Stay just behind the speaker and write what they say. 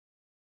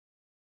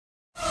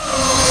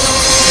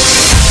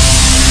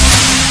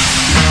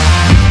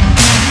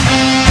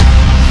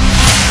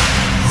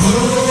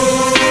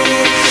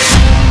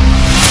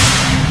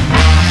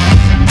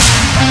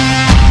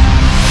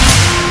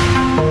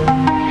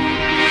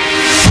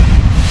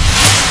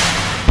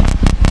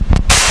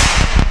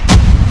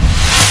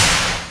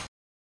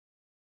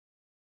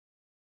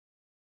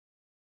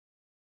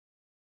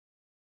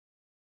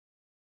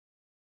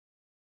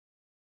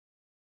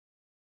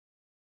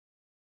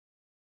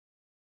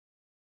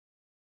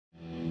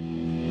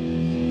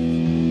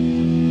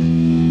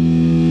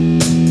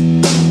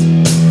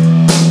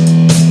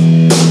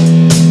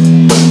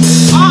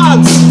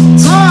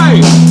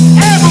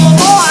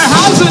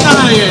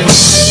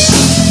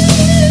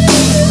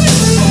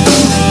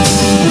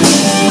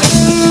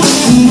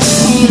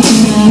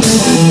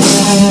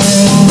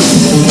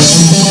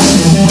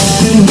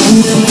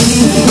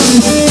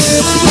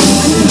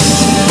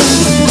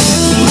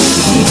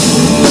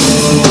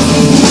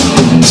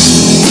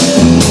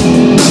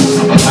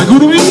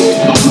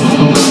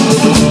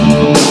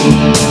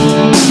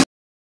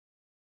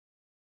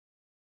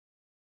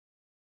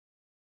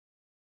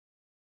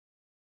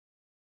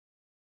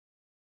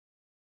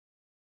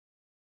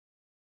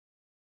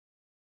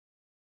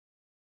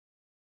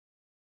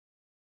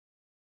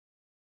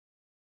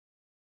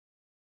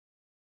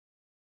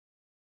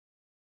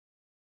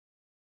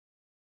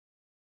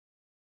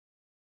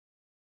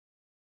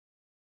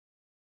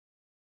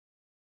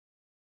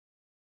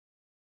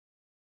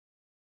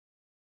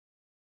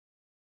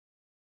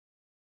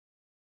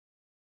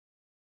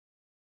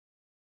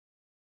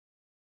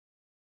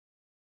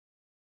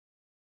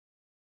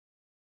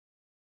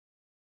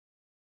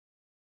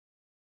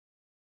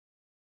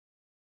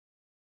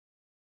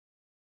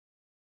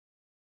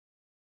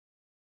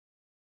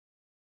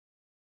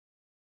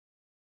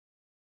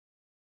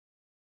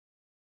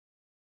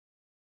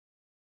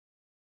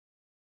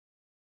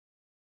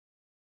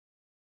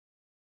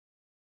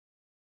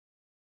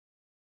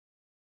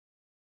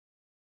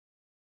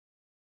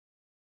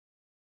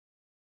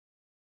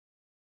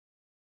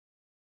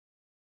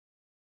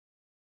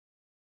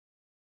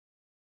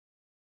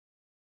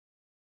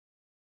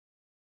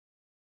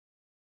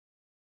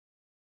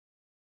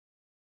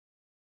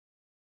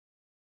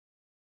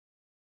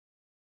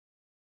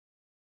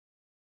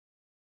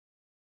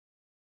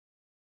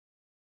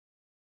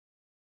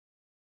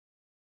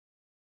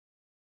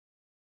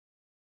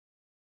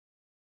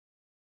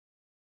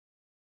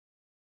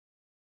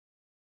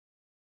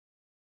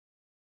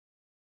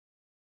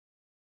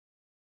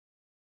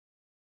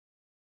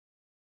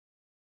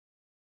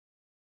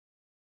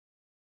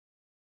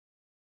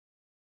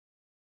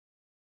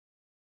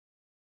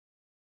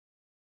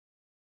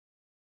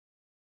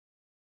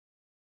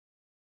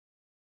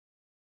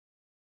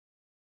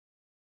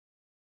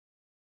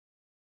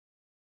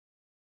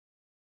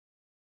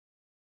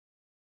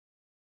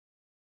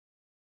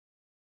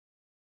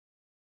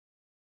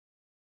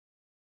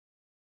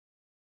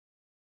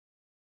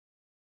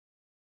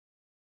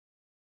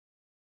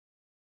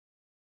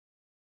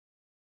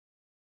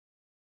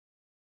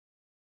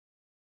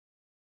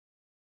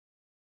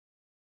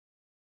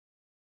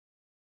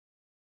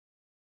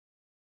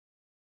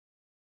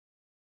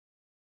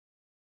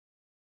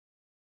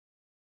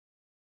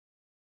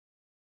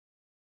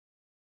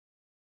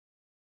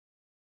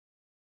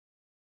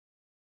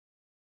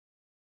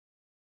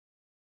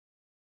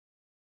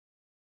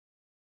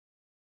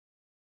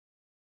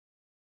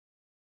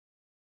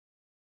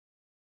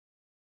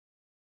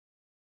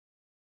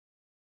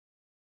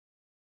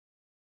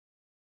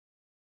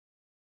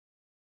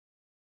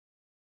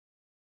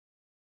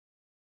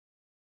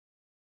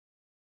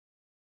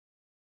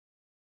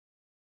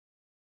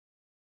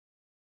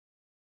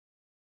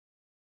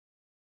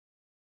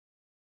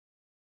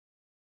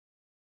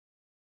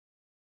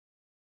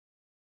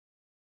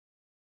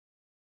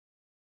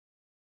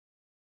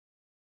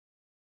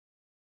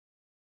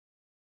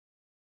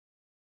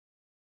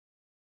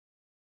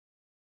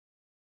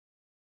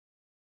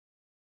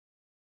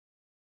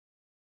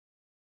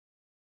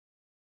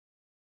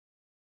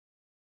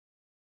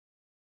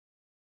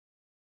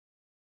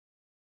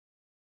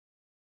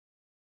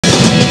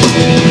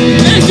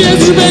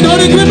Deutsche Band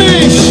heute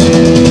Grünberg.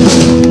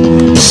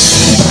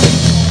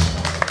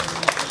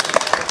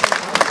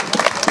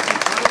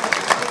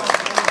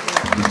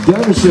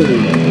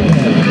 Dankeschön.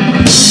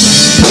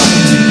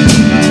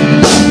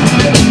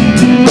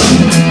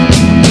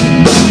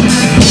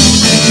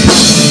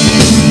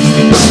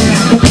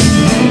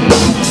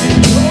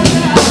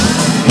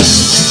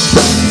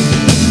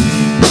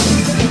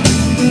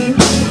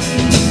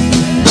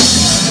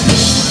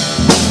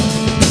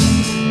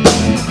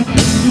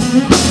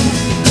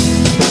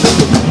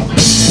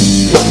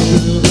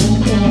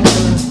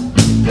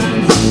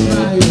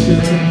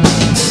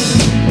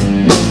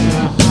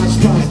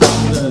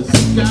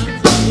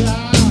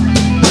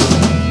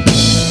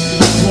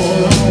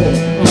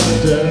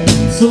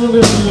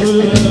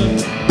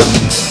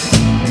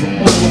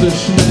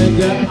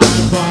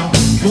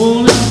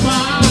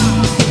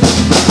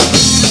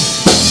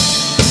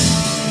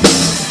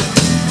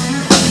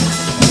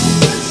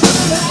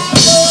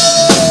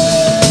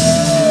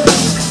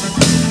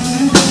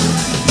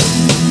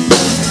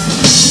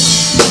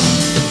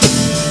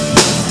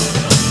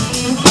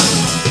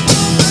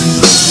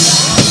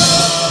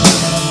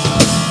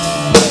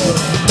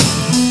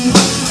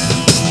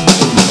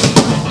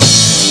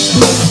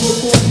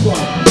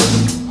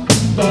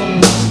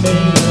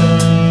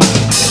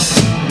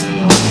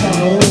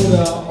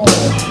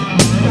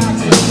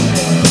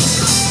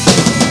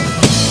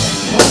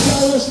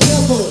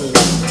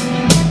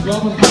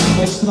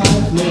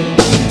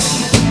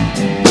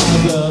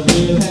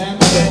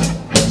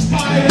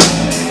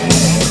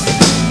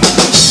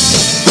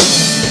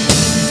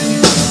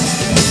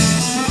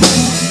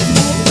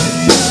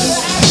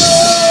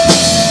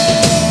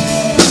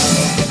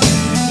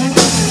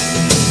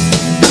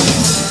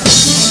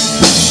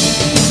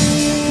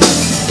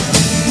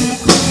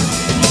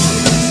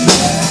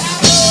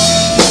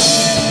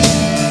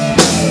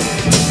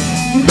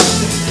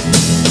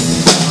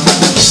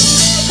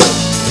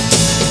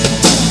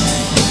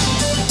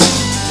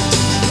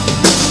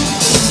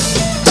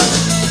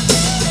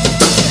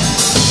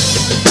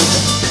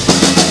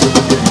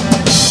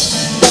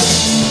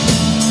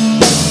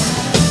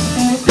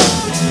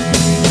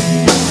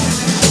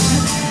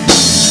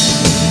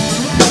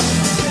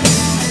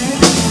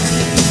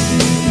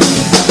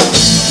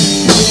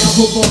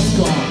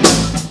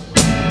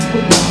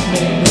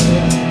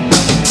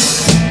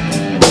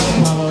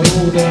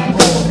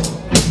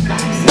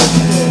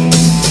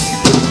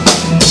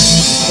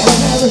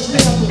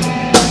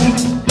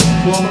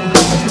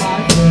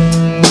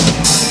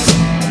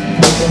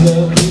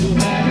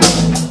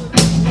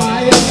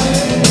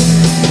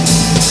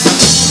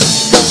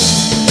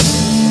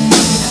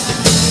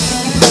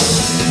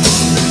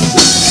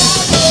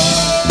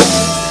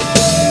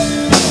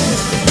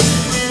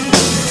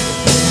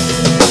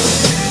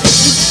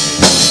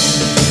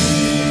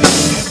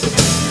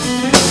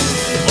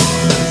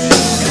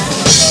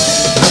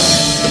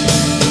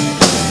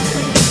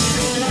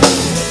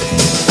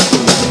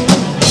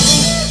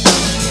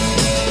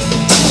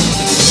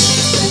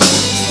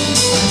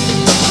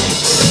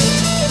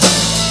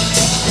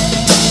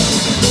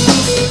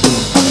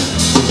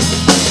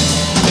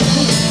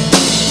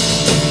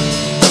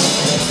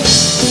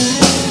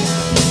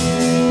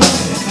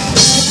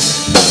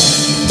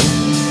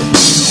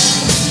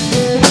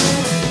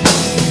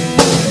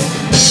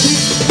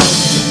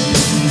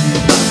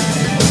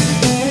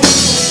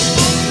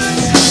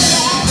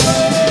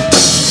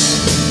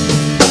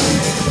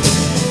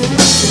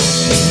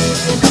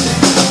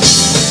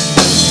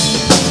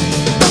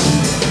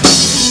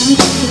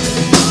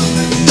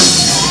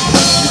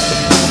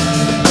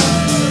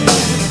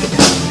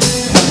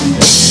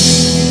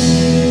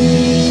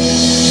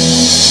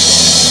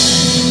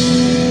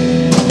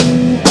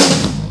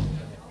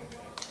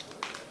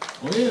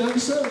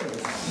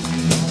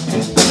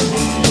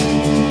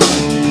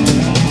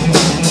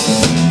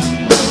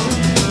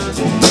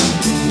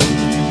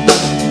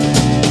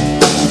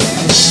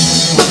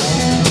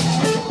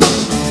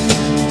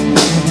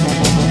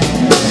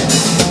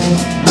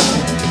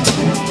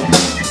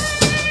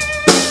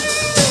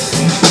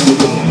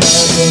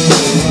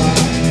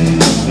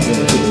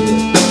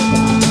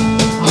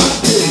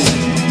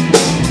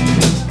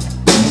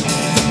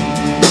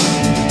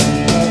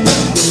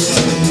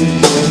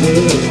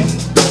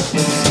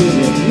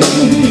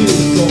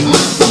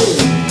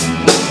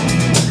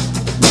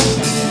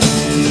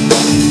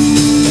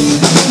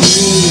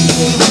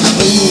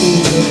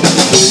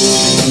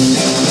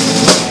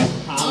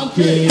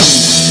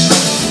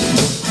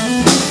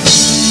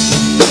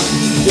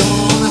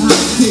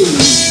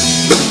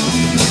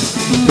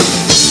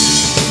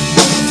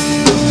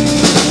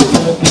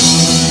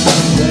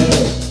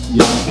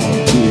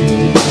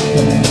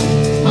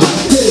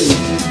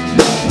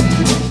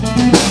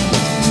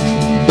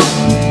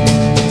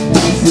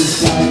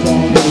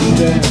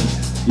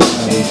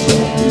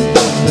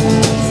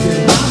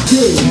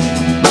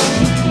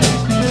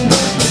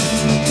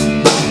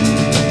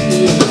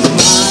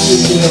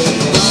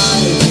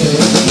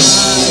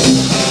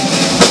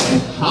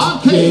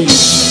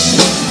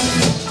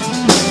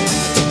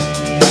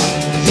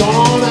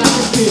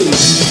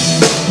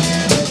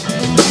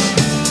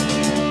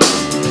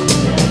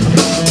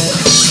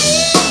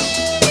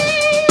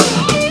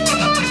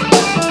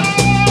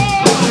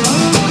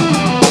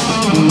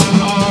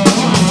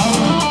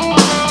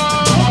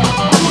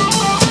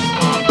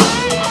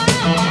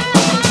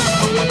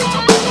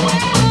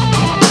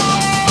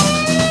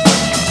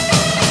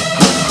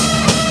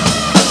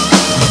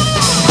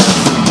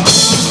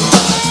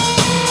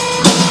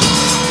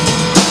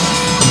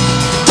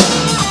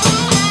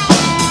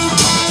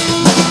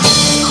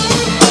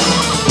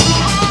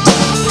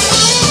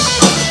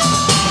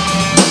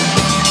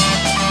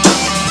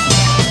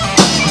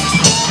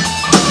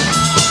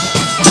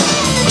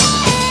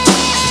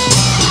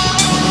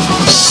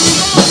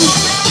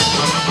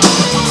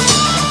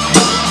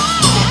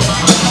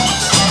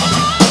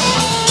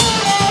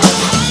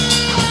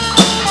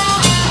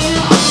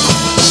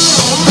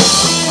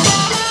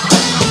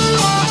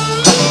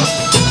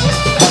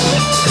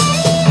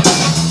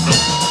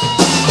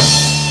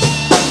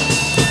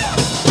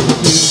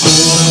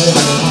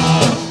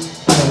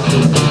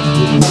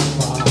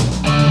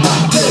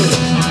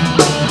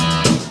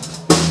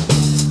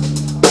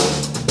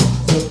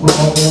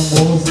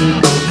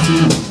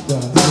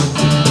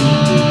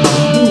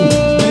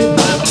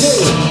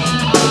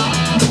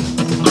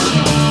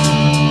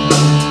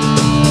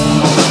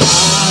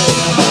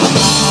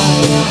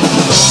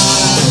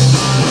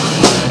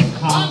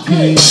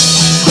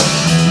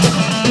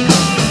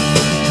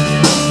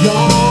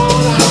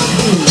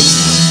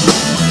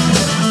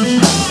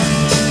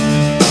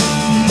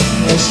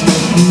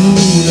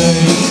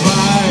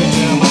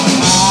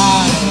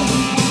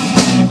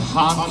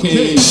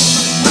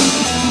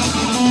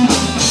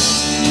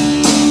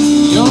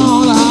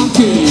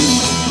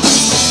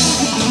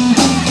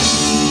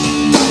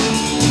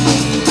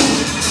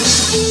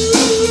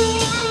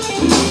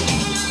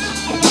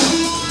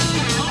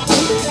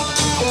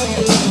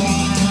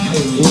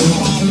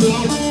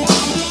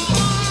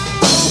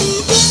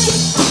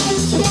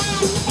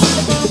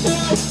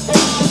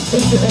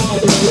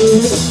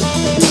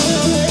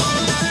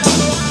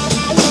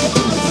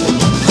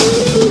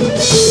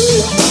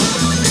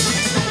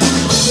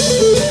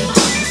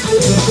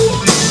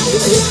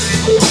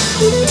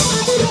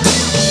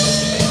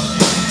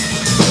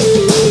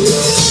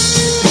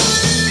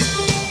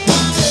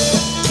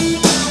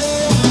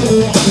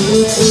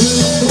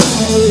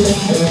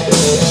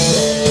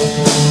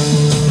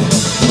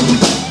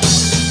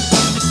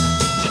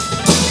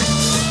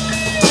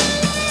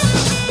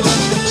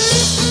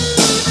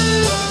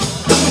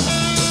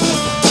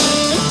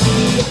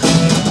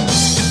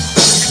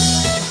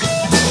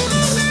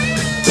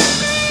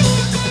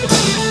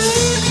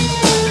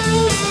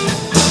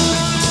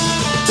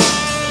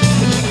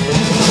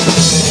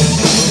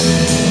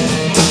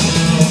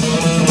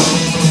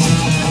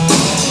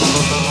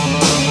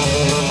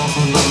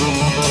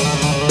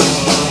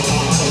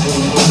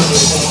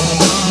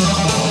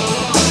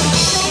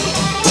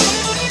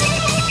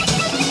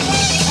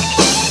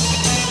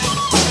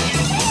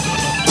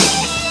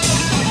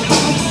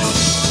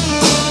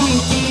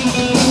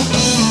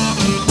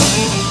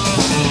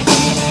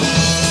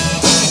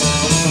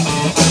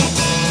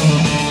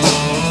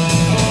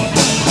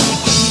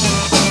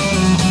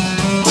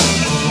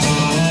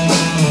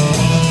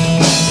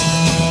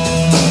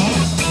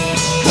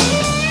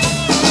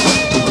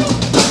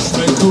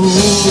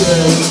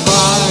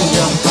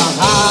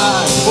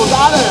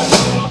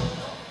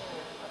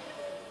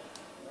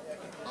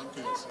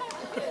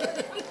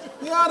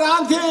 Ja,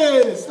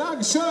 danke,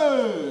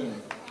 Dankeschön.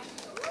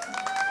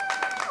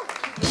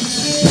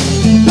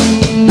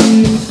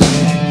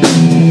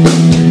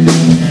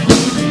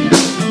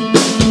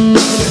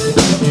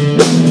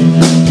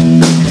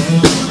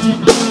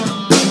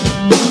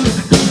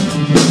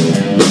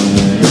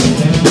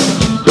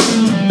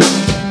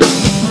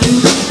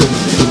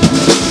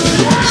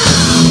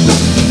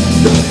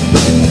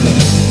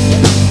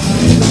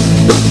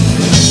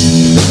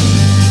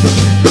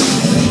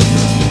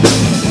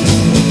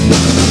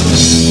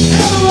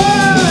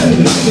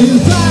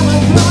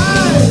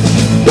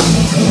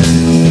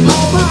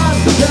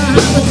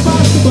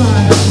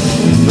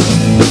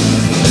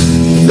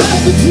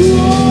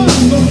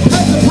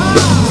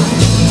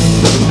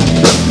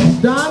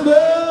 Dann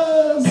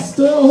wirst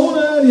du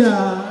 100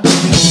 Jahre.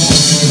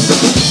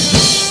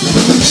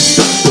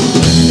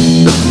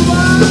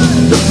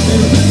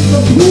 Es ist so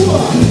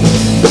pur.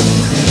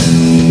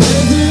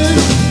 Es ist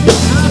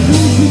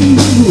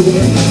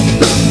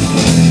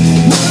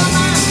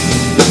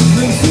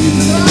eine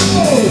Figur.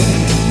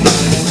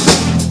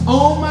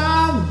 Oh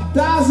Mann,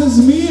 das ist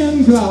mir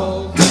ein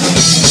Traum.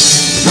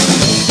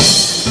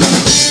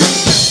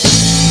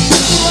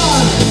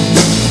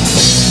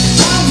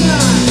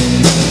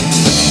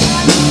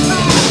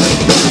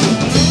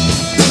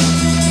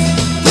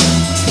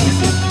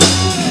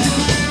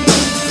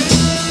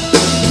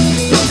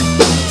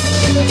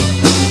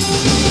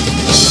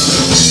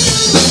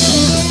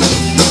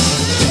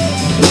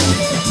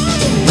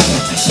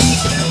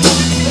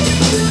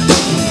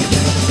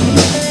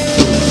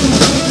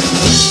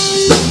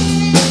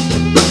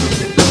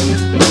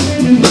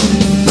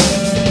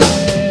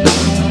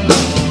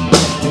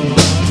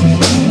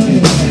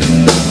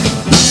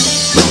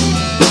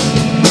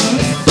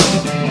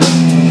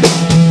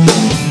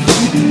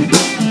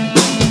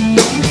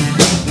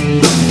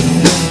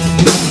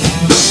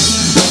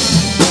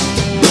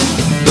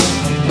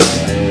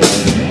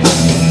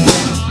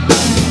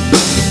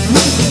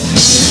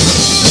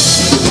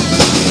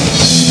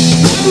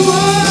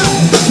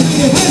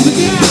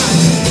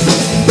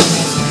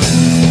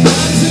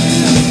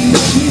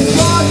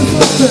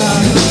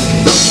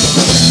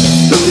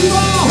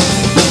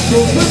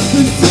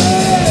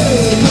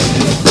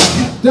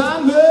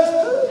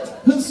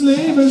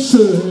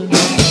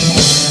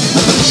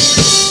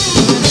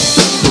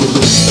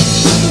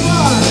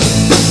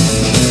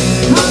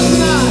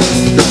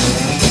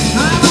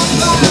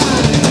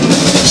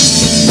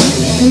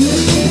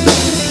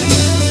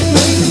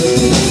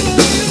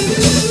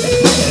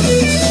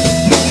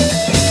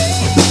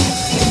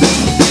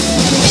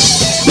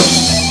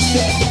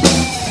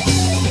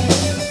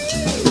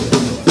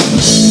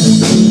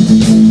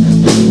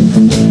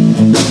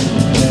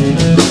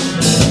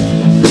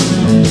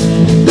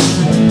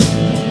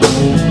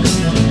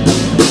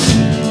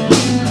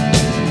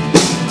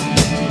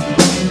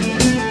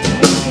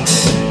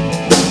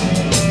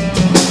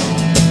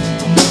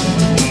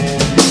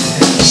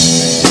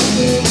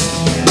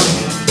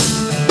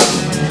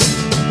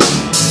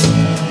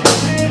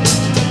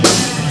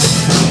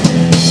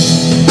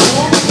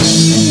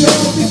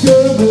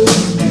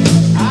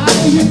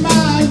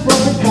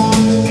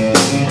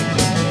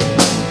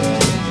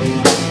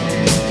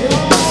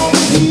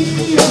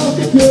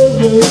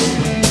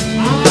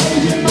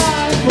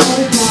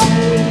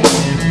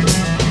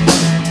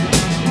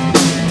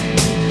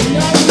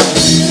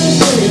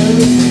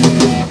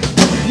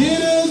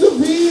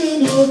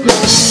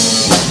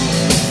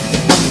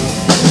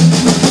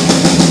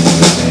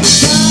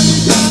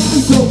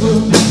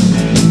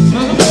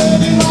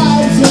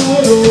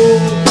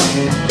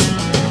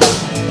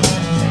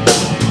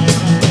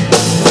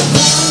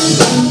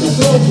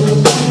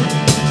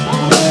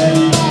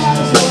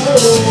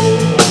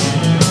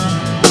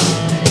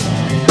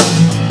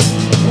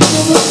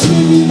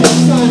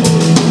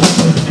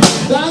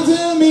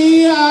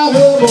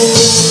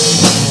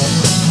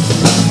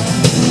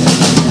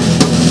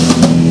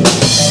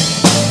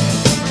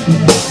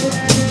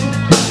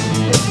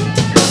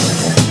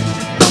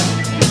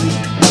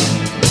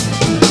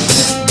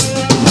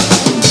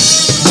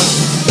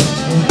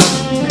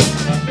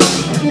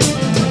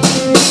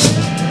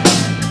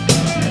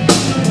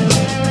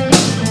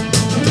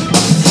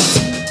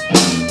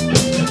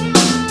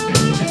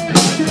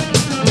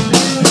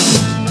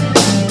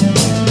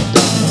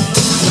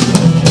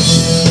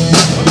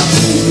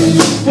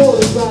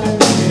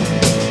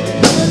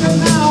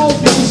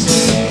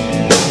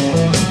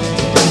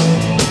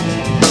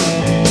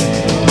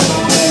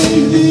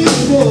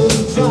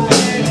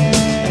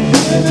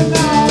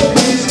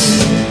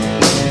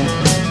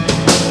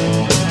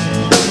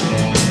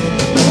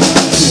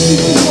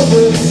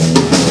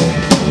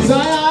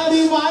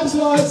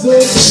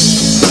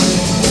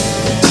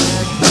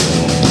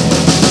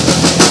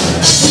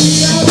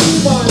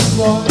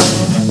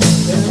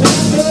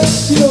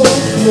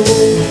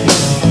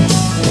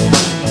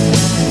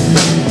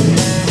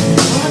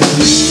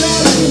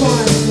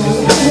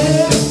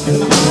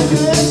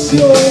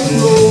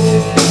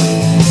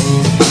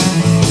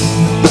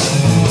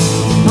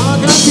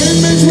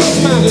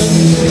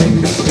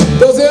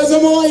 Das ist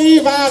immer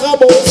ein wahrer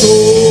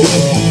Motto.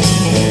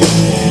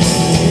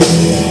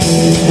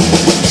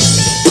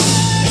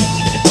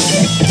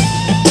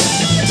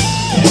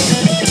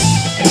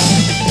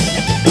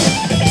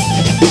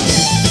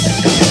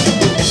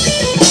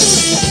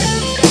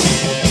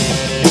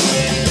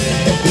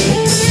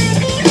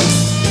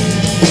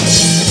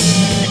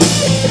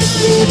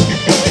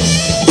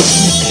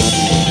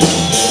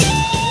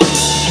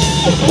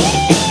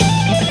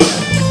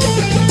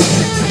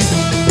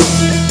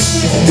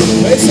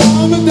 Wer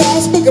soll mir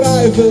das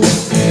begreifen?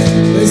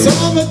 Wer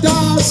soll mir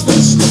das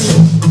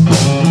verstehen?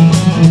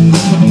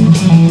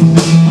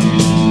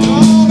 Ja,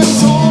 wer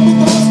soll mir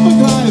das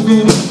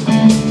begreifen?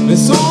 Wer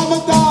soll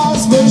mir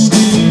das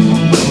verstehen?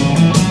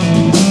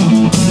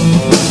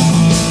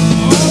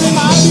 Und im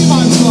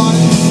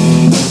Aldi-Mannslein,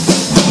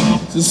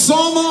 der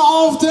Sommer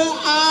auf der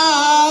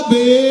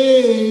ABG.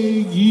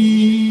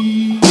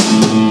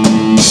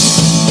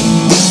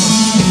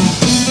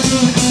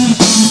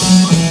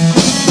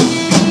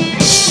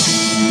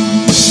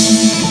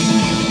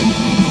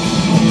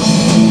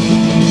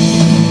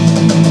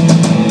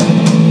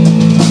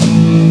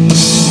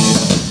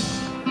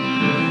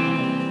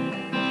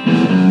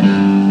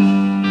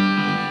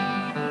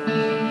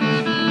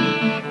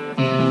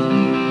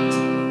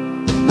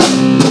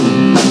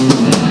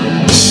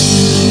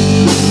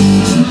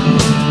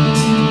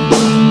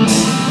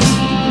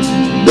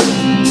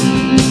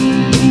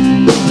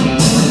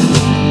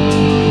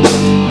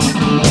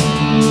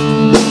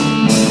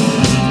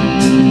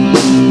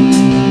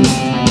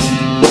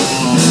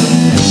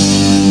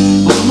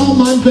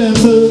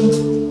 Bembel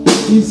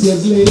ist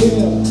jetzt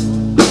leer.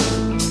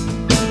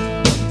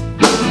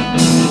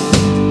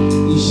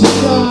 Ich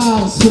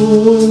hab so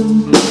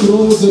einen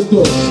großen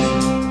Durst.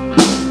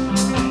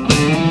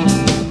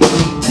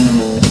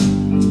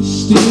 Ich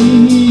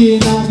steh hier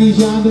nackig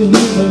an der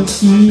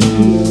Himmelstür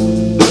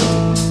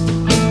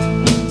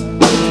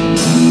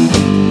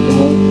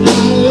und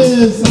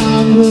alles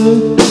andere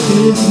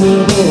ist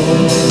mir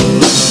wurscht.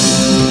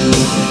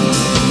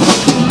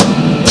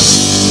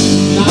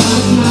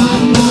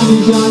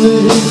 Ich habe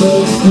Hilfe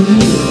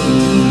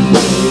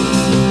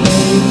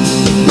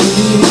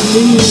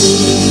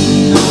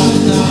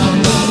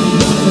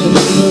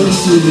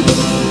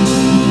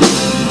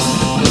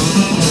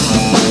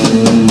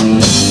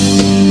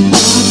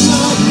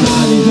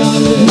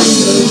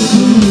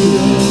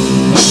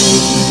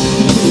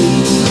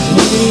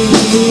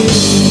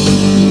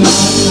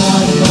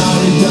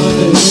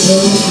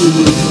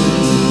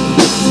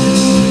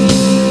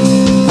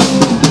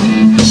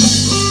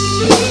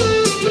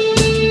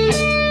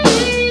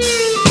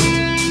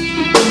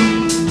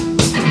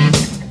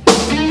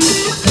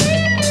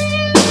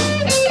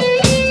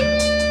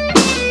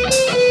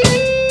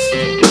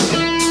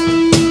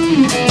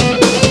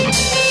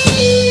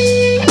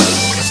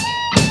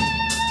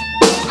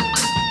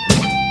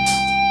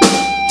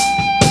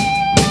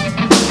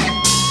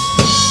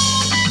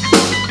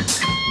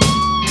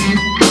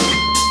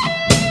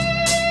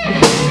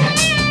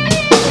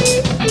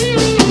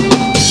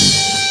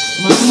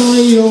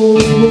Yo,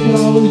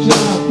 brauch ich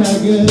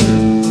abpacken.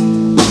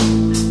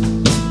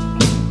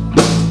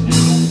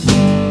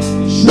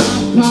 Ich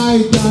hab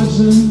keine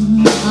Taschen,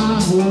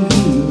 aber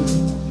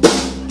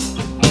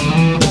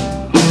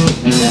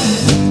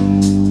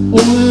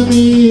ohne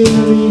mir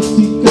riecht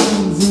die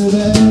ganze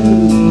Welt.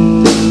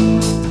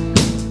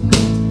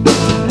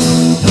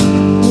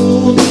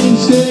 Und ich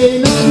steh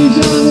nackig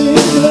an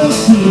der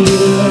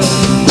Tür.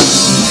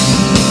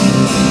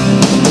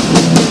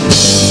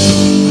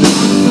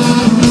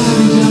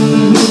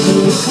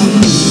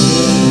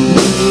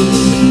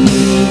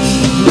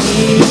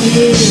 Hey,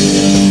 hey.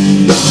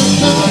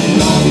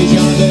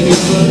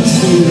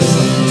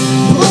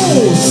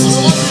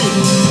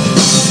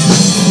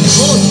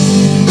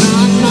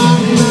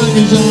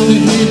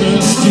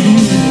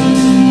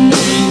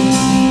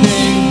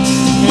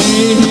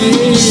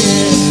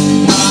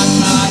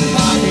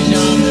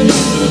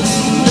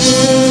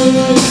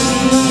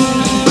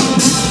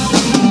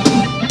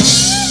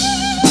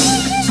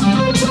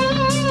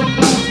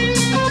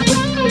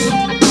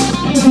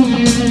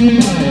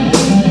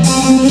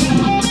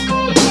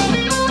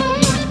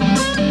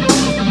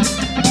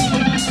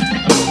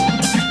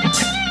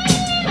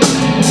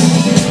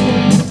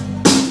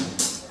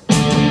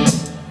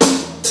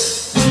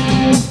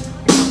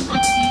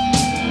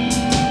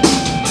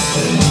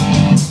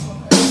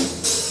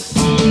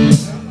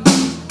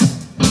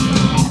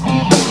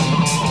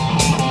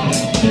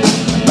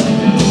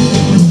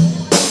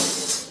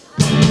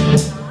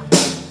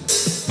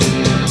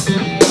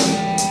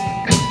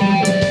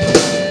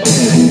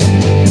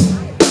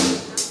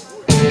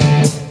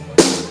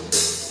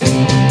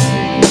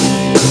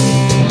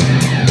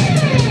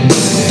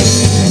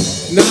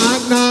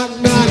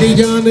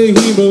 an der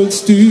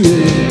Himmelstür.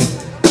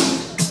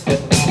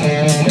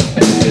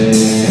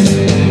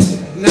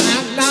 Knock,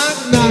 knock,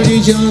 knock,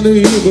 ich an der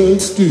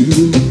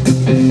Himmelstür.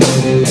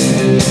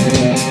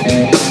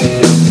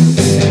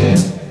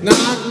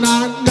 Knock,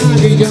 knock,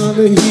 knock, ich an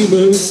der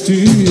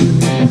Himmelstür.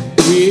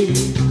 Hey,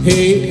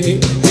 hey,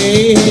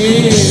 hey,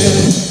 hey,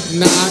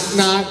 knock,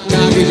 knock,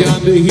 knock, ich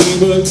an der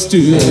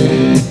Himmelstür.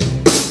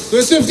 So,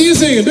 jetzt dürft ihr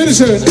singen,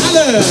 bitteschön,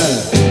 alle.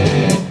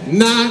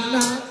 Knock,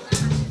 knock.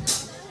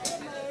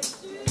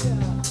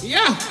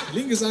 Ja,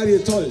 linke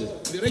Seite toll.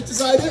 Die rechte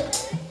Seite?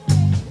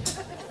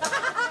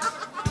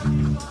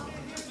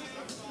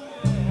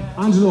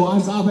 Angelo,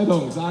 1A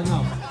Meldung, sagen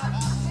ab.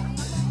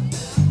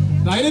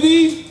 Deine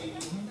die?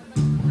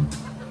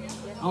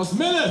 Aus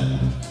Melle.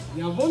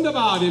 Ja,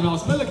 wunderbar, den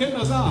aus Melle kennt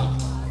das auch.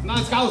 Na,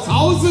 jetzt aus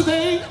Hause,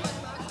 den.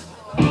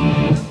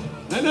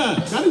 Nein,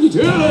 kann ich nicht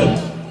hören.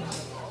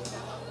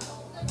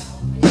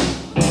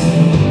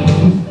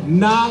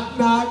 Knock,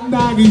 knock,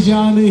 knock, ich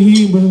an der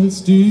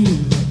Himmelstür.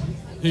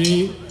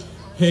 Hey,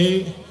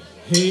 hey,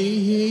 hey,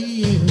 hey,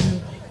 yeah.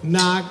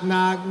 Knock,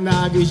 knock,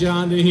 knock, ich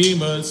an der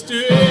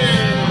Himmelstür.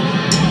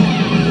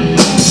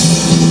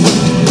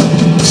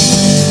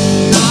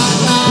 Knock,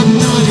 knock,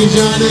 knock, ich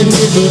an der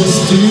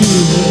Himmelstür.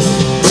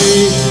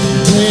 Hey,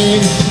 hey,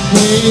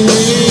 hey,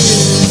 hey.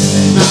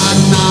 Knock,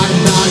 knock,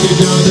 knock,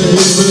 ich an der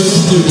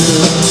Himmelstür.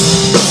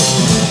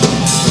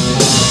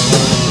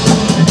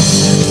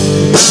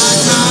 Knock,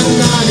 knock,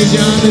 knock, ich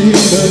an der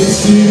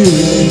Himmelstür.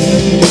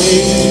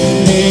 Hey,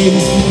 hey,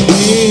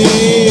 hey,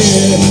 hey.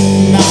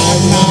 Knock,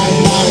 knock,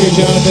 knock, ich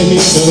an der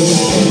Himmelstür.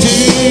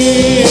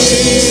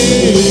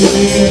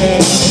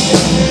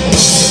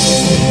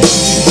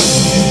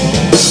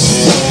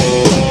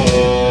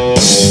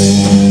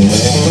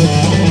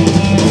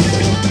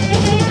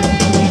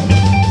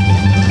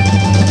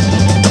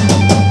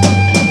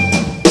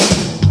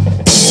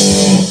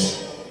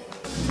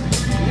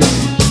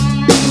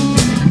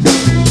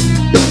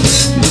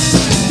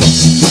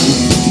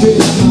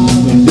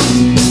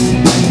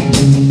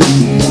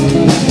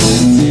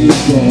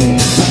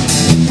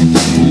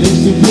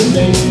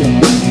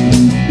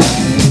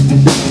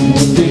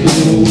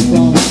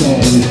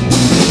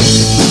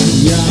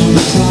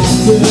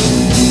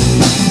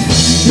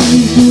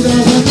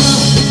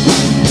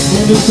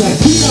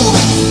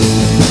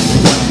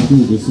 Du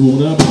bist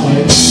wunderbar.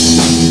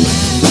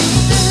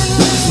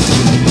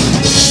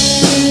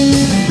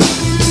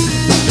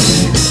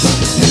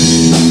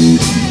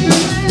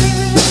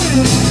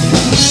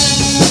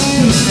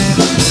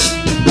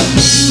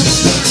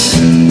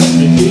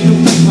 Wir gehen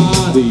auf die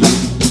Party.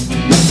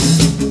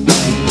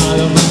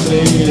 Alle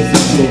machen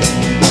jetzt so.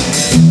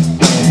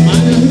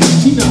 Meine hübsche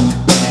Tina.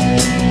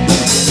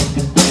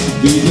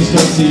 Wie sich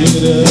das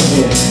jede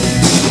Woche.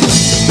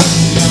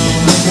 Ja,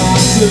 man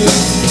sagt es.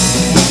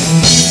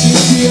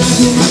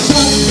 Also mein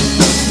Schatz,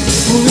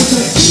 und ich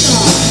sag Tina,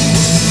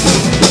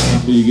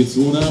 mir geht's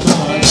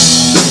wunderbar. Mir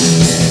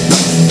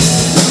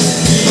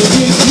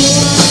geht's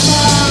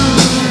wunderbar,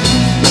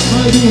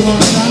 weil du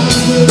heute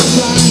Abend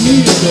bei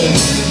mir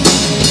bist.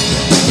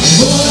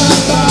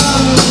 Wunderbar,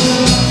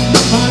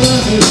 weil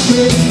das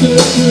Schönste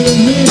für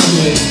mich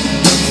ist.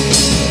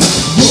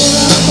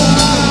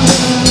 Wunderbar,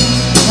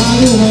 weil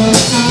du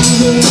heute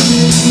Abend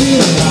mit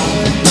mir warst.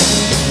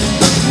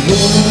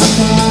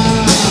 Wunderbar.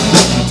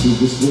 Du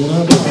bist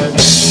wunderbar.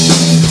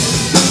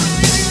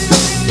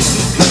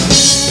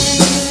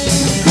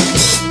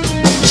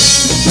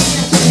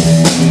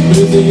 Ich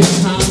will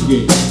jetzt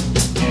heimgehen.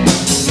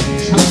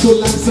 Ich hab so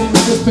langsam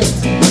Fett.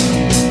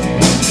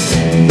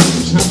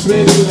 Ich hab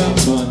schwer die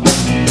Lampen.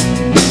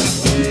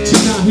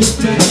 Tina hilft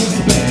mir ins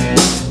Bett.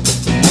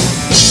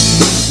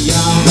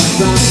 Ja, was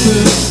sagt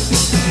es?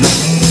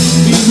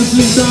 Dieses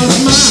Licht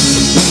ausmacht.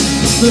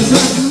 Das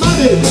sagt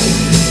Mann.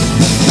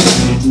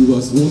 Du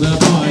warst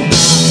wunderbar.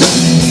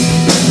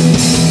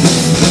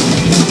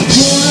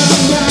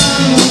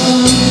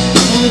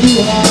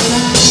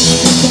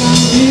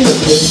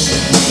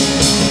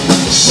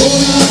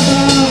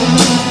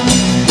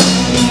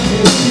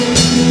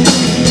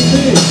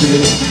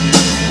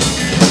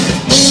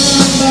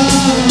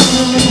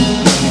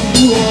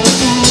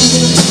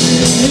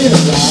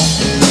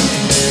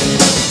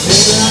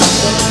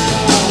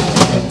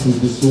 Du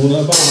bist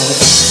wunderbar.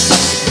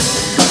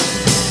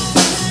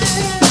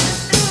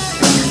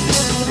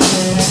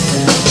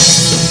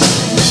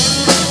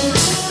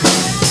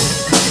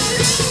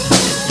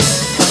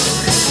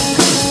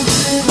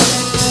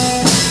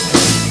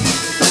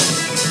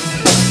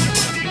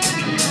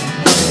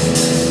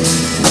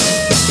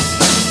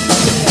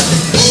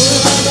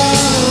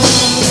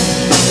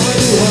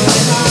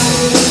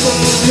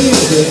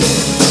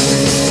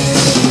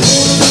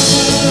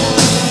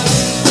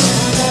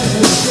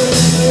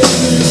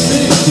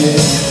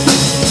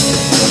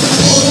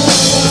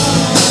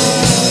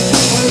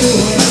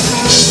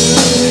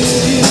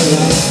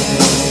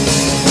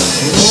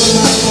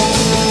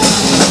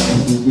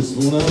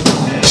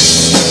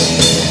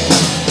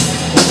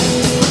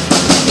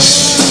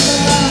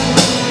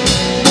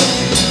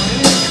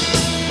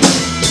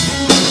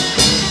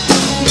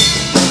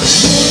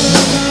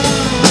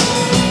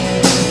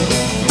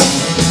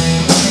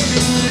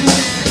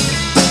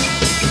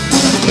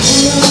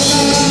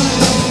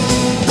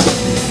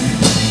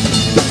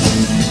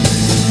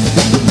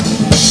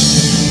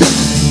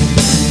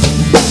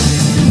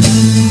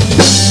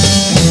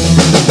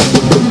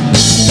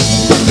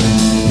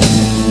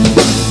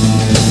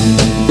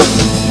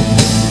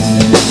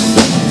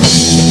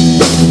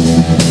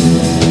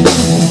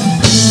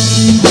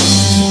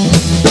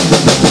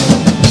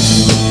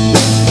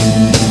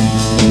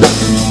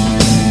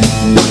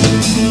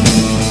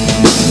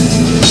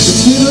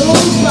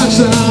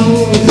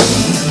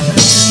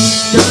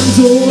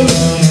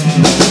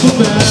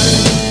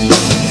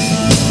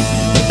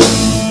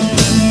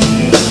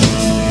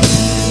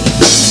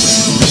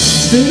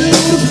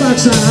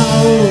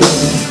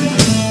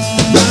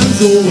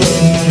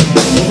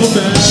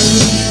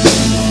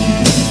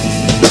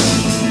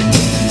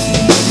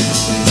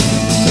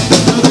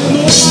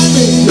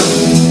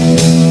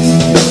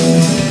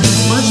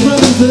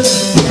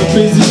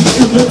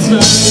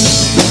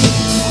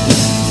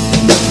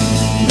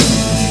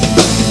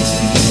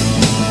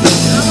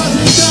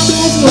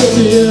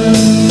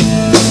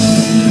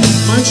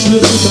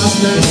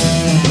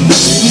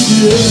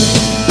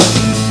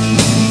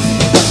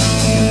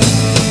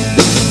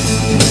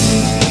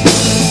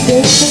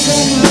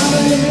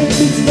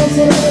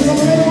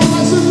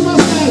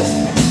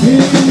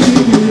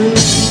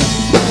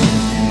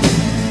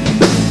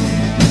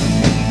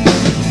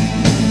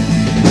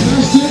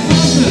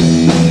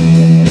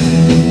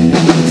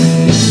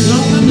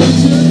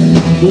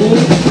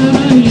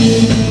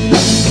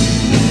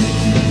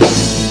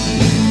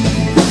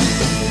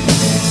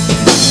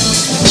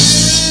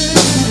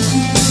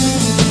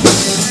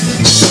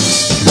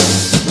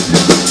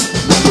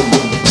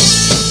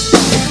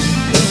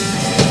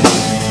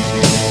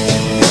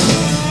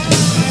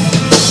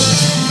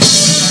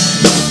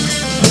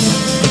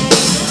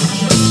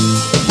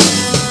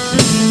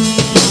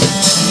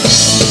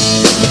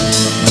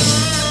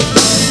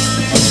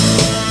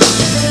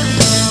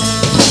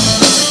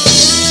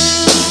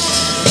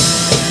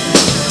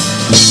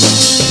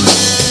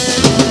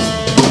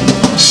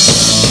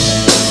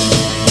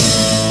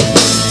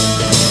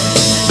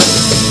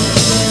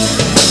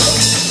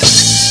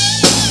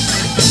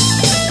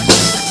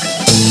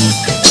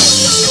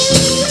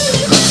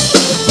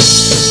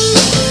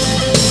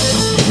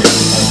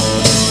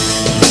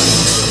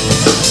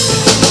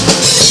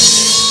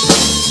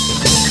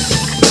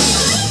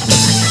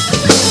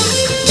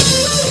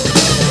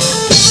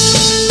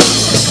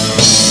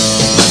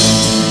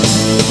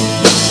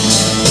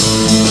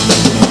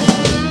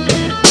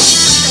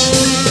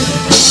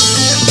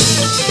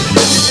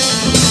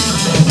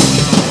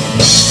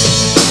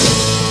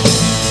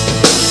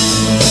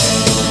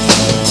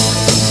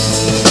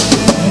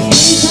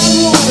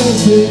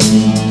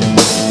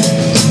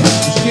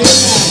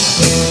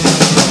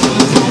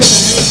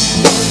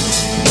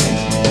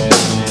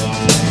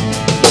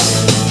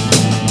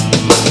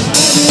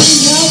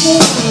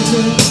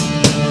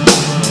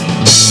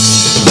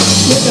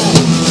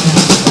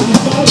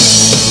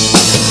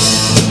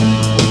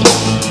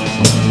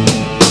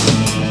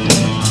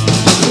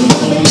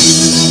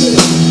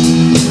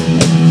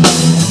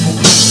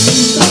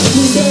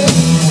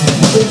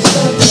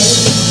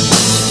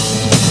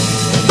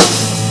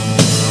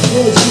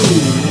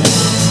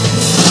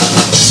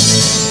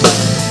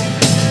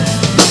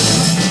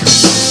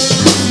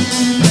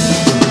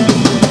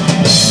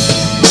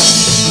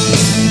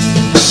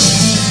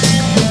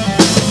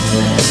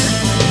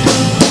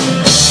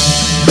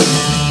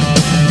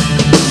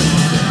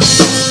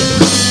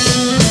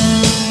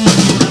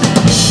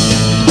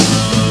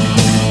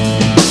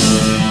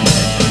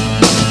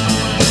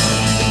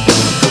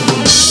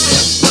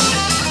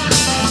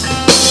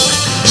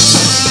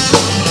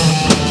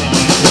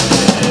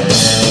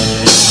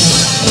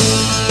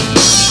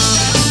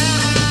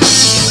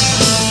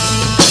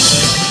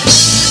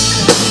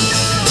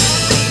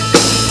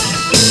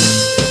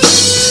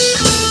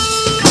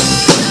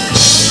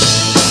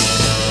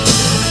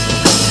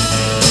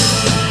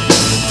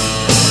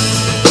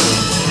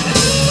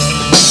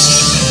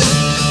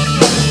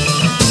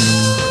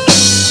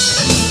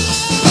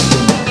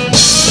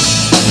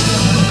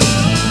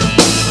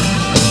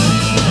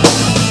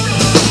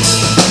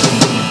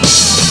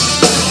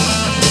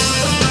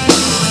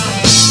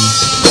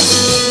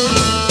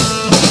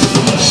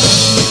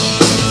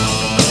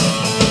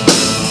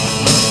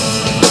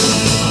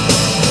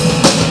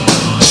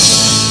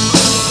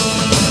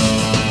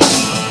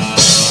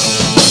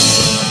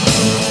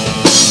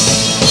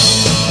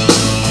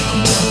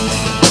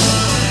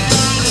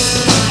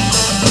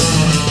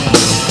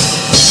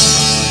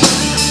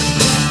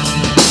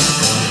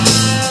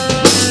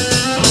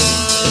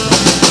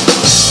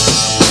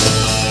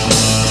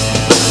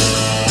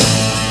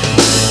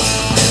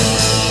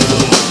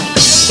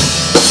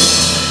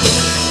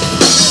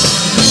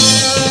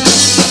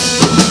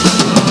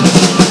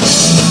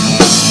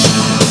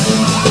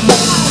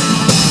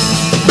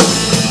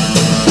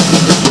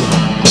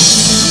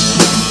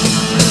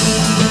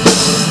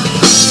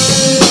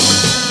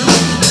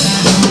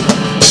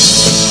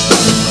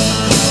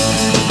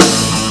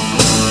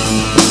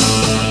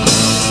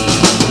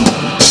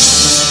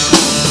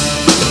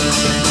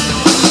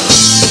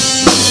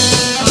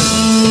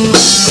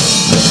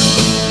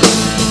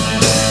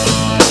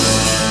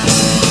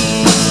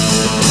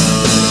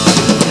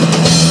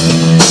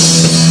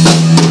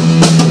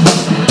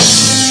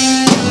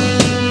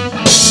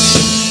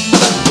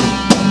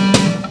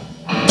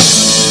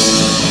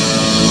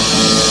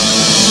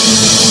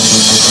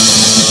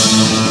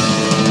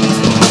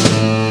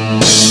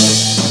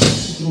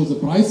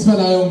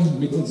 Preisverleihung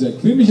mit unserer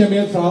Grünberger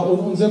Mehrfrau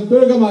und unserem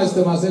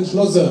Bürgermeister Marcel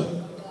Schlosser.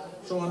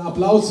 Schon mal einen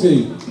Applaus für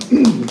ihn.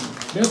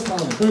 Mehrfrau,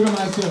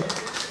 Bürgermeister.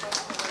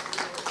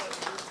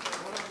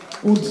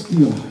 Und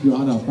die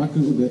Johanna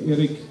Backel und der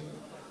Erik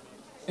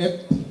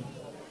Epp,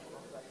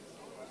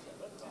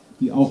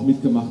 die auch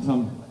mitgemacht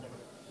haben,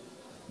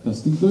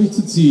 das Ding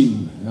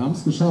durchzuziehen. Wir haben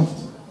es geschafft.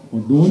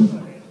 Und nun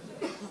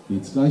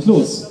geht's gleich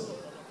los.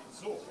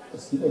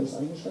 Das Lied ist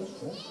eingeschaltet,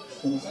 ja?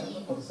 Das kann ich sagen,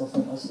 aber das ist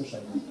davon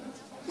ausgeschaltet.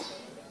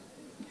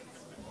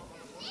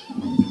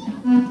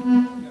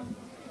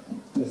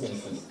 Das ist das.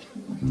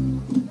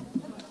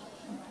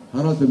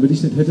 Harald, wenn wir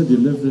dich nicht hätten, die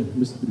Löffel,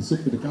 müssten wir die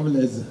Suppe mit der Gabel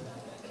essen.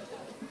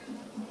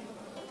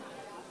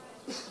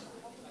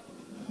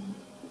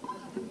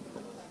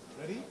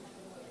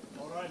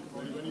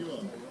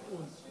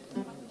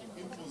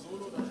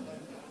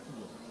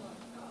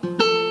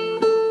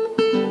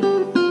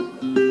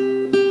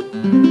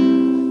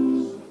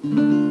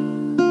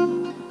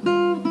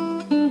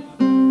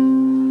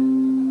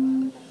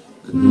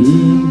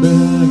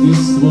 Grünberg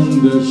ist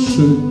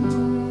wunderschön,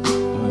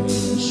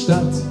 eine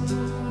Stadt,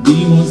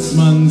 die muss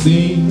man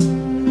sehen.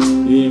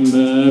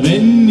 Immer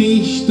wenn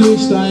ich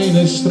durch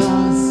deine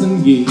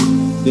Straßen gehe,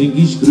 denk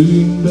ich,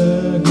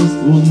 Grünberg ist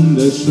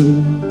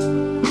wunderschön.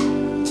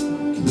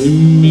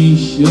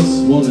 Grimmig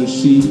ist ohne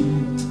Ski,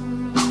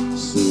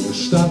 so eine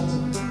Stadt,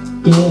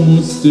 du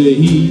musst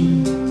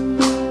hin.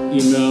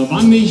 Immer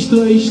wann ich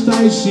durch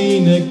deine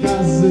Schiene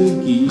Gasse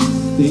geh,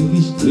 denk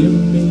ich,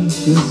 grimmig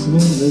ist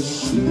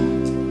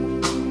wunderschön.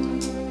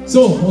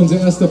 So, unser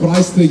erster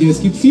Preisträger.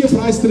 Es gibt 4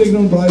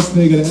 Preisträgerinnen und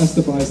Preisträger, der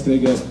erste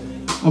Preisträger.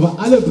 Aber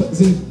alle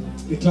sind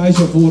gleich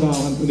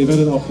hervorragend und ihr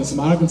werdet auch das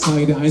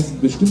Markenzeichen der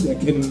Einzelnen bestimmt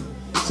erkennen.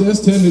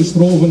 Zuerst hören wir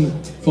Strophen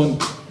von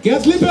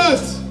Gerd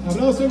Lippert.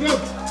 Applaus für Gerd.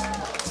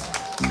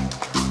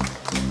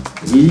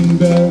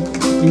 Grünberg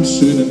im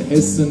schönen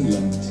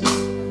Hessenland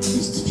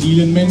ist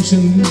vielen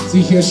Menschen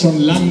sicher schon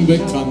lang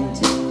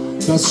bekannt.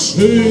 Das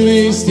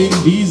Schöne ist in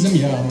diesem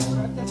Jahr,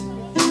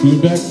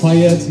 Grünberg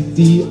feiert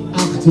die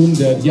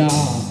 800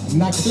 Jahre.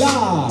 Na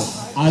klar,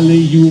 alle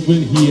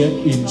jubeln hier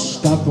in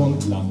Stadt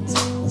und Land.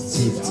 Dass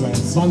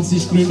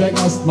 1222 Grünberg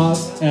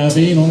erstmals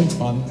Erwähnung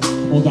fand.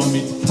 Und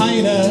damit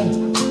keiner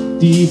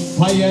die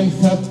Feiern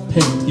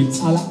verpennt, gibt's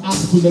alle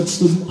 800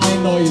 Stunden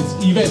ein neues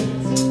Event.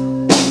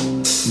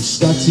 Die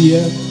Stadt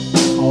hier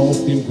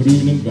auf dem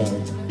grünen Berg,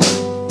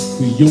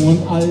 für Jung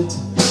und Alt,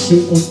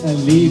 schön und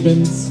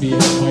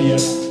erlebenswert,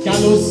 feiert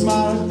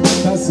Gallusmarkt,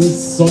 das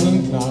ist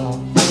sonnenklar,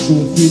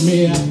 schon viel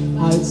mehr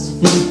als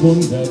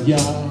 500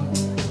 Jahre.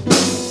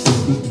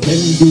 Und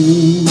wenn du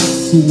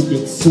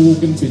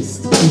zugezogen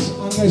bist, dich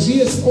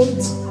engagierst und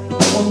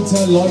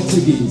unter Leute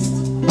gehst,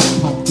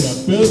 packt der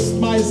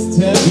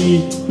Bürstmeister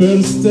die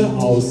Bürste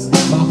aus,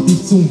 macht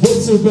dich zum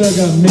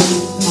Wurzelbürger mit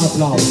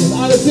Applaus. Und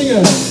alle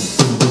singen!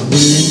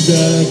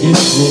 Grünberg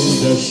ist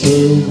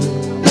wunderschön,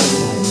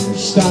 eine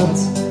Stadt,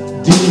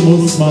 die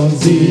muss man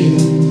sehen.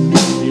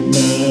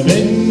 Immer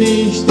wenn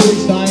ich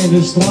durch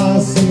deine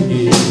Straßen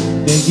gehe,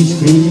 denk ich,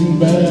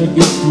 Grünberg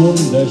ist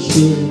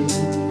wunderschön.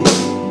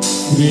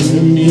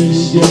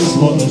 Grimmig ist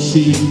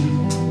wunderschön,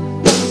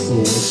 so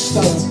eine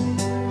Stadt,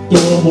 du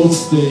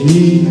musst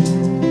hin.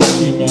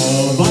 Immer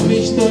wann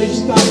ich durch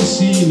deine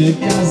Schiene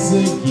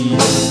Gasse gehe,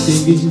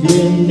 denk ich,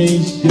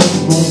 grimmig ist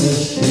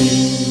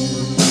wunderschön.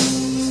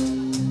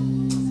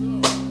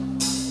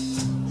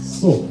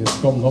 So,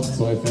 jetzt kommen noch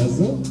 2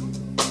 Verse.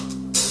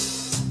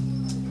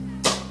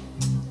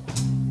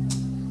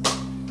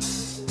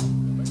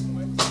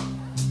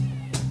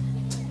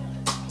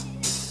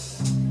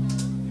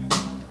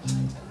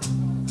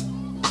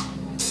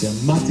 Der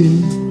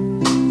Martin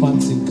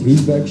fand's in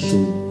Grünberg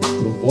schön,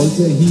 drum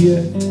wollte er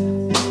hier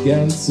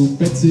gern zu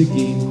Bette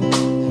gehen.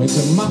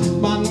 Heute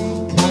macht man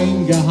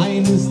kein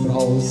Geheimnis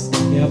draus,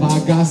 er war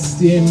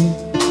Gast im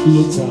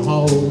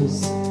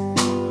Lutherhaus.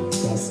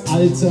 Das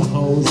alte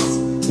Haus,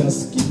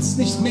 das gibt's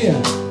nicht mehr.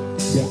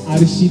 Der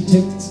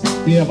Architekt,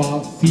 der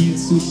war viel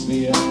zu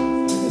schwer.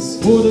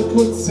 Es wurde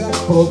kurzer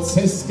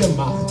Prozess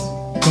gemacht,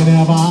 denn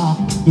er war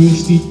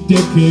durch die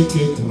Decke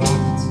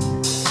gekracht.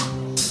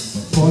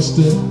 Er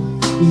forschte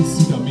in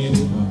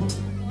Südamerika,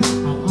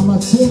 am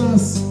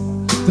Amazonas,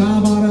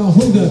 da war er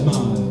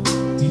 100-mal.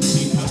 Die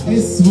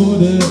TKS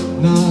wurde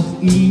nach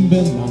ihm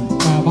benannt,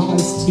 er war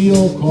als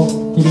Theokoch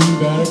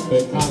Grünberg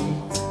bekannt.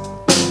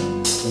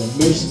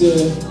 Wer möchte,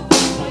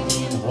 kann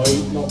ihn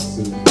heute noch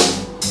sehen.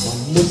 Man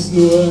muss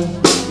nur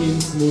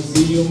ins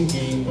Museum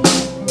gehen.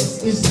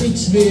 Es ist nicht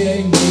schwer,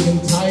 im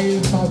Gegenteil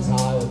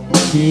fatal.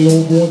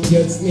 Theo wohnt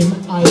jetzt im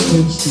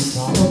alten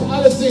Spital. Und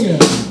alle singen!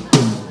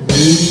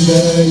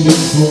 Grünberg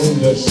ist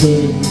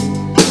wunderschön,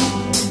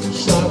 eine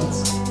Stadt,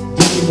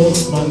 die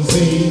muss man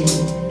sehen.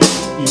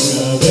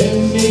 Immer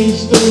wenn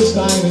ich durch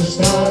deine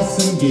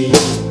Straßen gehe,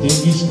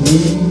 denk ich,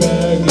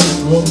 Grünberg ist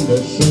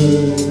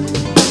wunderschön.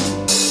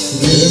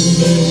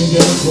 Grünberg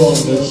ist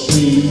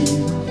wunderschön,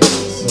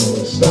 so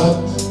eine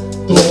Stadt,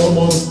 du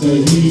musst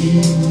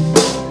hin.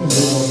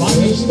 Immer wann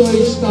ich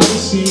durch deine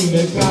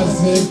Schiene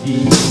Gasse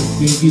gehe,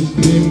 denk ich,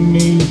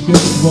 grimmig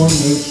ist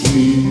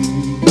wunderschön.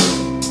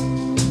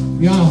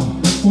 Ja,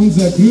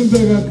 unser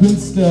Grünberger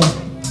Künstler,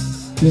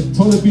 der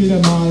tolle Bilder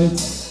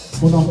malt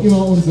und auch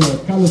immer unsere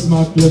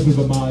Gallusmarkt-Löffel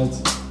bemalt.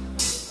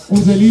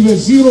 Unser lieber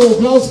Giro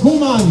Klaus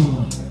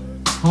Kuhmann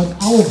hat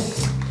auch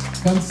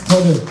ganz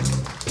tolle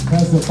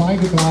Verse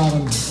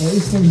beigetragen. Er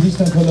ist nämlich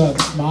nicht ein toller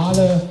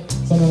Maler,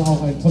 sondern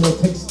auch ein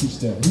toller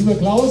Textdichter. Lieber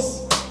Klaus,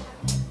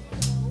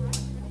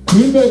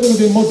 Grünberg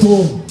unter dem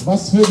Motto,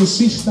 was für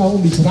Geschichten auch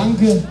um dich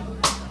ranke,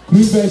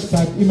 Grünberg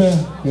bleibt immer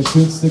der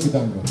schönste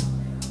Gedanke.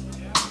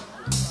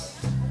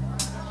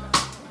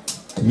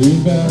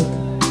 Grünberg,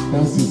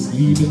 das ist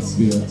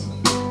liebenswert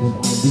und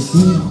ein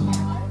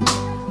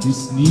Besuch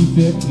ist nie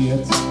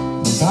verkehrt.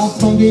 Man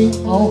darf man den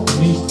auch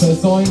nicht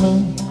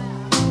versäumen,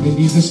 denn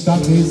diese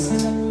Stadt ist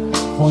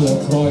voller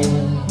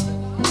Träume.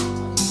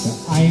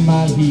 Wer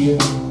einmal hier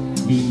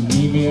will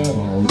nie mehr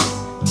raus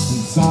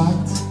und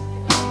sagt,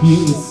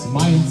 hier ist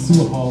mein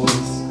Zuhause.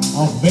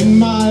 Auch wenn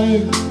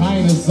mal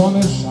keine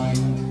Sonne scheint,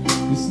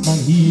 ist man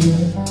hier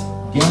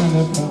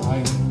gerne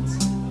vereint.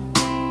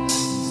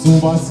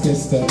 So war's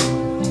gestern,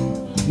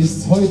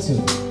 ist heute.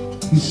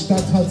 Die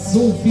Stadt hat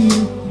so viel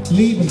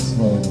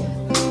Lebensfreude.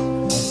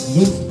 Als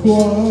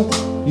Luftkurort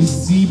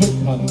ist sie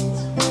bekannt,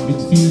 mit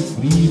viel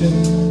Frieden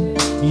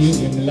hier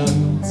im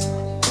Land.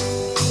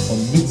 Von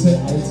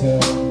Mittelalter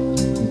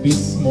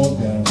bis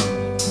modern,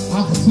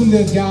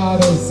 800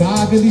 Jahre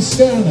sagen die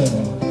Sterne,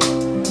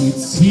 die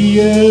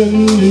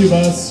ziehen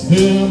übers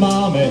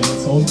Firmament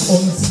und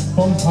uns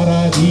vom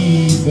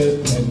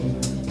Paradiese trennen.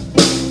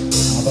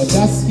 Aber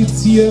das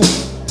gibt's hier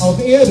auf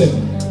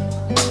Erden.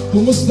 Du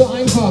musst nur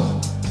einfach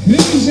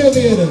kritischer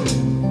werden.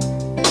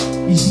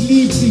 Ich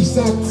lieb dich,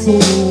 sagt so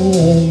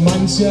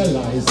mancher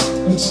leis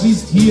und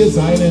schließt hier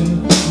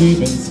seinen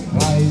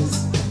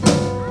Lebenskreis.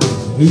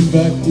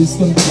 Grünberg ist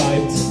und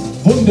bleibt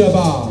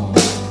wunderbar,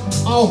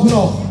 auch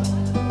noch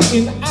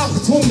in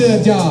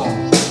 800 Jahren.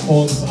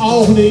 Und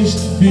auch nicht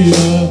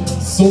für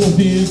so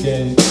viel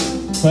Geld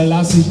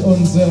verlasse ich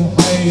unsere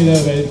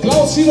heile Welt.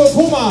 Klaus Schilo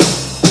Kuhmann.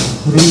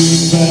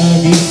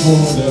 Grünberg ist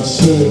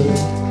wunderschön,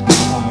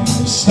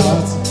 eine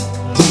Stadt,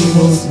 die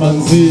muss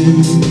man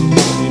sehen.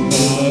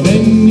 Immer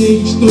wenn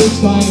ich durch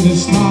deine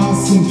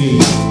Straßen gehe,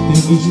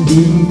 denk ich,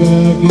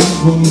 Grünberg ist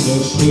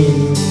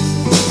wunderschön.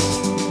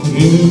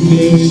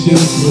 Glücklich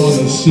ist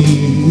Sonne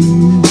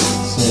schien,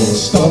 so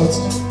Stadt,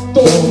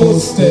 du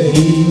musst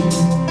hin.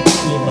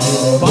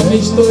 Wann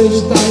ich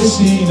durch deine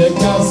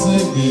Schienengasse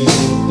gehe,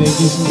 denk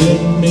ich,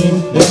 nimm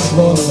mich das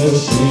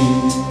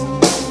wunderschön.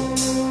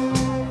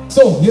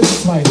 So,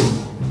 jetzt zwei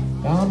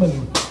Damen,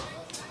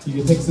 die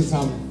getextet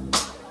haben.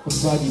 Und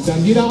zwar die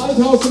Daniela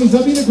Althaus und die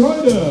Sabine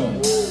Kreude.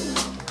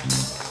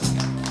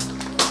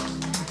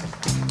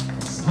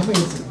 Das haben wir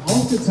jetzt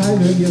aufgeteilt.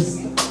 Wir hören jetzt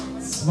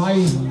zwei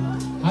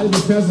halbe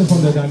Verse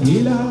von der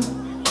Daniela,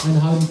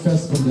 einen halben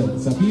Vers von der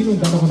Sabine und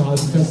dann noch einen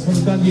halben Vers von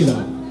der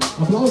Daniela.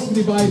 Applaus für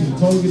die beiden,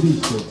 toll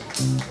gedichtet.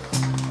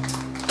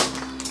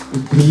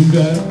 In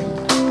Grünberg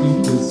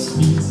gibt es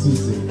viel zu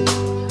sehen.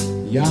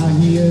 Ja,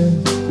 hier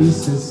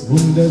ist es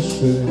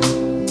wunderschön.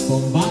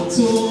 Vom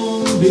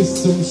Wartum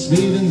bis zum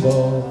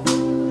Schwedendorf.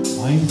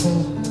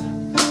 Einfach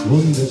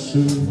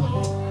wunderschön.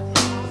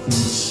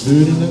 Die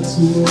schöne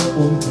Natur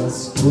und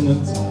das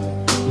Brunnental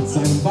mit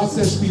seinem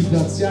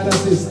Wasserspielplatz, ja,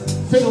 das ist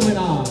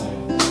phänomenal.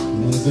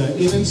 In unserer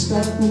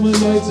Innenstadt kommen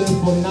Leute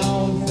von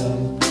nah und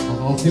fern.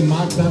 Auch auf dem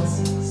Marktplatz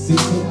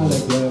sitzen alle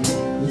gern.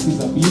 Und die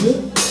Sabine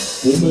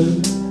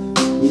bummelt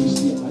durch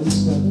die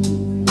Altstadt.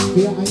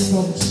 Wer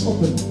einkauft,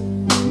 shoppen,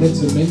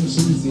 nette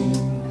Menschen sehen,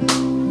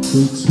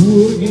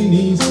 Kultur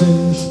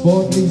genießen,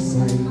 sportlich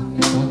sein.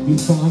 Sagt den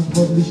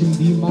Verantwortlichen,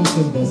 die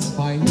machen das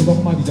fein. Und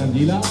nochmal die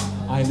Daniela,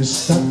 eine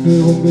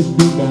Stadtführung durch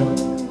Grünberg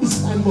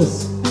ist ein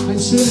Muss. Ein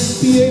schönes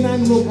Bier in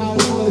einem Lokal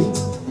folgt.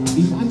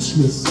 Im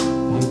Anschluss,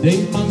 dann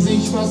denkt man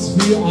sich, was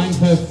für ein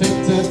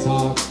perfekter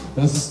Tag.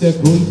 Das ist der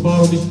Grund,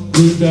 warum ich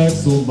Grünberg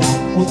so mag.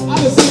 Und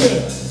alles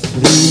hier!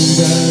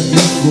 Grünberg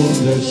ist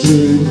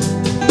wunderschön.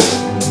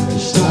 Eine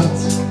Stadt,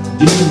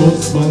 die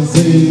muss man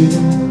sehen.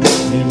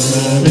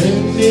 Immer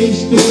wenn ich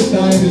durch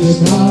deine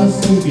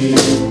Straßen gehe,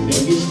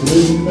 denk ich,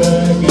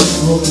 Grünberg ist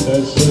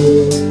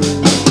wunderschön.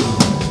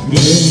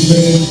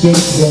 Grünberg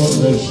ist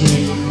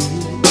wunderschön.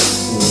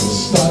 Eine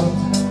Stadt,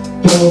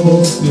 da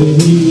musst du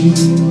hin.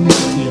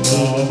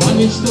 Immer wann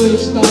ich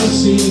durch deine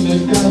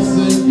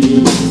Schienengasse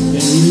gehe,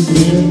 denk ich,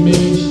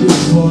 Grünberg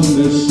ist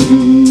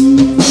wunderschön.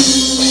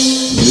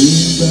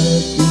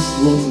 Grünberg ist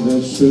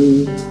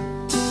wunderschön.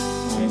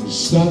 Eine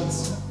Stadt,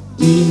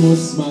 die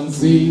muss man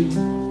sehen.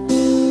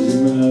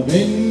 Immer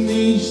wenn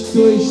ich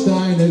durch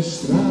deine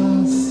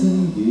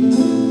Straßen gehe,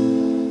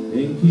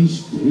 denk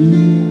ich,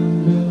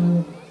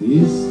 Grünberg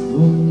ist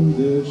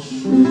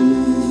wunderschön.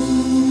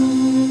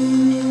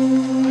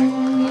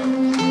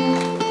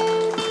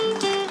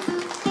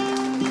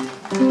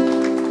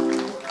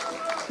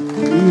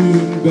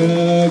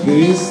 Grünberg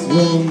ist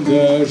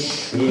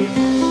wunderschön.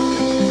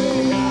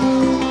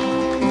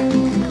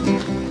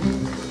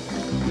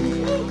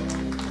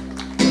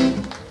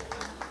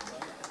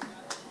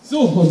 So,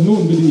 und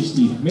nun bitte ich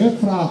die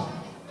Mehrfach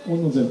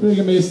und unseren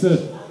Bürgermeister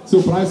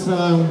zur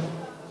Preisverleihung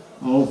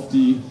auf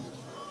die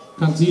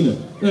Kantine,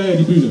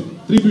 die Bühne,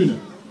 Tribüne.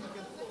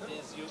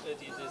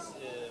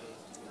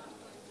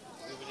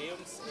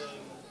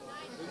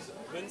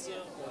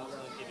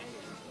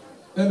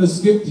 Und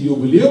es gibt die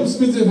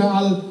Jubiläumsmünze für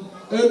alle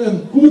und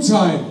einen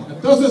Gutschein.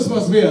 Das ist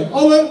was wert.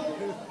 Alle,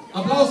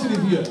 Applaus für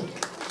die vier.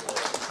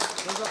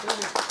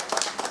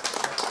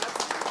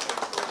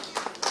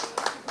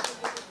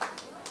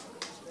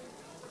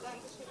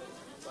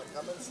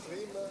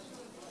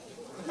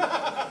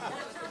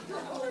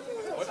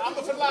 Und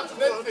andere verlacht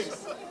Netflix.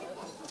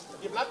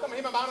 Ihr bleibt am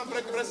Himmel machen und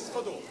bringt das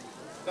Foto.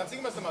 Dann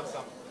singen wir es mal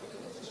zusammen.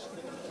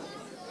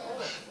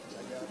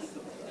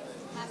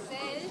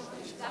 Marcel,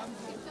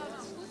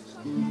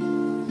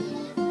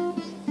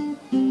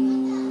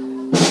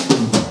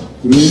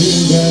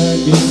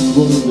 Grünberg ist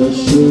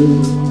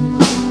wunderschön,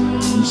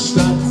 die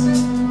Stadt,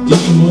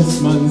 die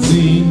muss man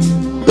sehen.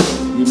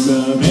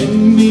 Immer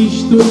wenn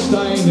ich durch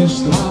deine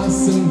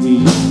Straßen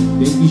gehe,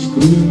 denk ich,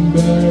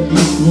 Grünberg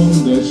ist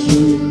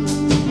wunderschön.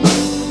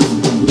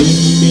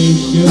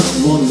 Grünberg ist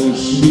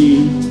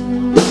wunderschön,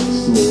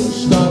 so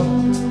Stadt,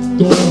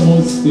 du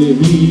musst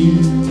hin.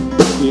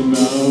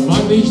 Immer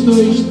wann ich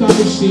durch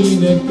deine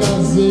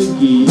Schienengasse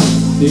gehe,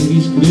 denk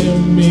ich,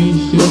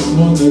 Grünberg ist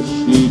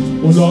wunderschön.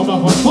 Und nochmal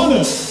von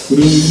vorne.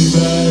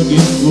 Grünberg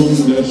ist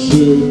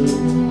wunderschön,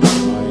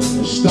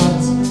 eine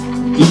Stadt,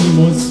 die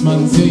muss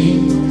man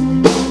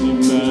sehen.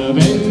 Immer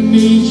wenn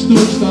ich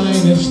durch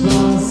deine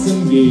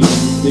Straßen gehe,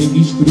 denk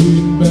ich,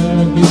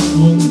 Grünberg ist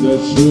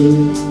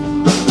wunderschön.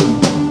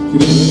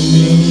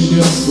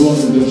 Grünberg ist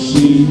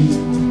wunderschön,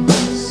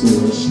 so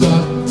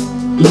Stadt,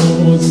 du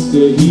musst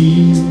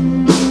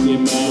hin.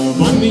 Immer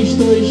wann ich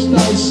durch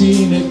deine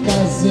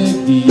Schienengasse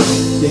gehe,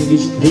 denk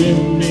ich,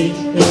 Grünberg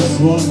ist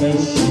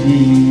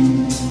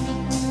wunderschön.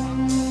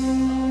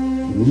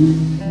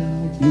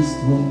 Grünberg ist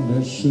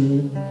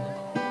wunderschön,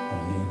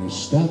 eine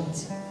Stadt,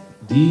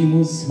 die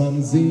muss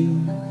man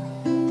sehen.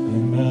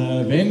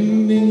 Immer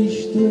wenn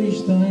ich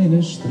durch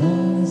deine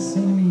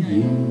Straßen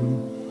gehe,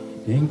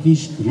 denk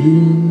ich,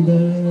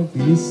 Grünberg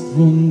ist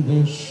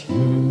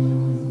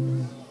wunderschön.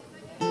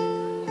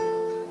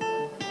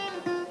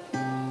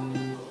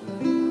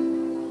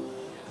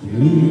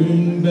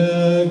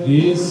 Grünberg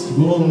ist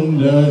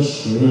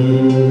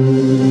wunderschön.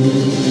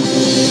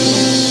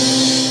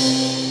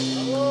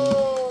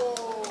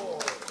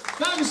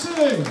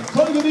 Dankeschön,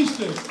 tolle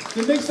Gedichte,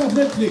 demnächst auf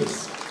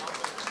Netflix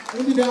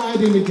und in der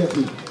ARD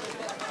Mediathek.